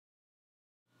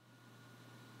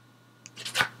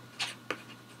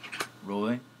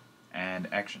rolling, and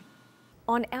action.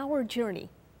 On our journey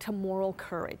to moral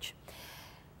courage.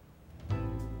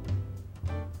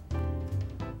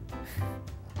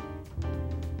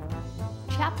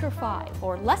 Chapter 5,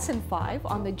 or Lesson 5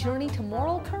 on the journey to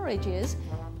moral courage is,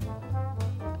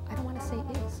 I don't want to say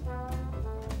is,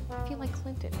 I feel like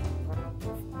Clinton.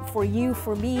 For you,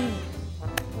 for me,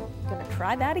 I'm gonna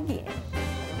try that again.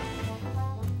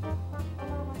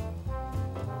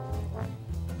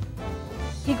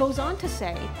 He goes on to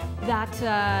say that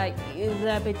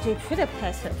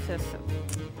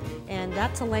and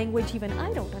that's a language even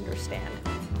I don't understand.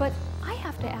 But I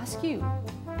have to ask you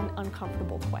an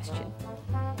uncomfortable question.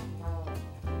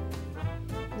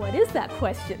 What is that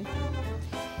question?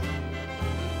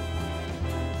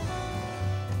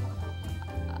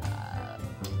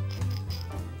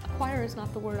 Acquire is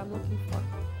not the word I'm looking for.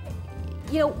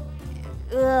 You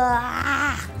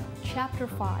know, Chapter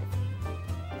 5.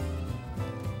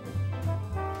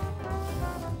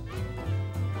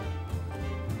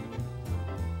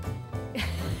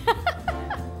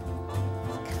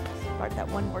 Start that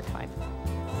one more time.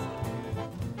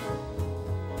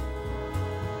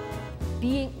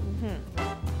 Being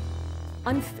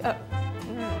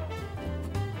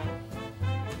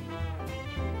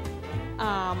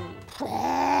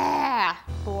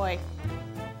boy.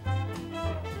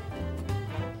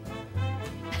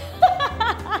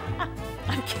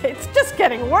 Okay, it's just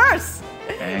getting worse.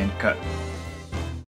 And cut.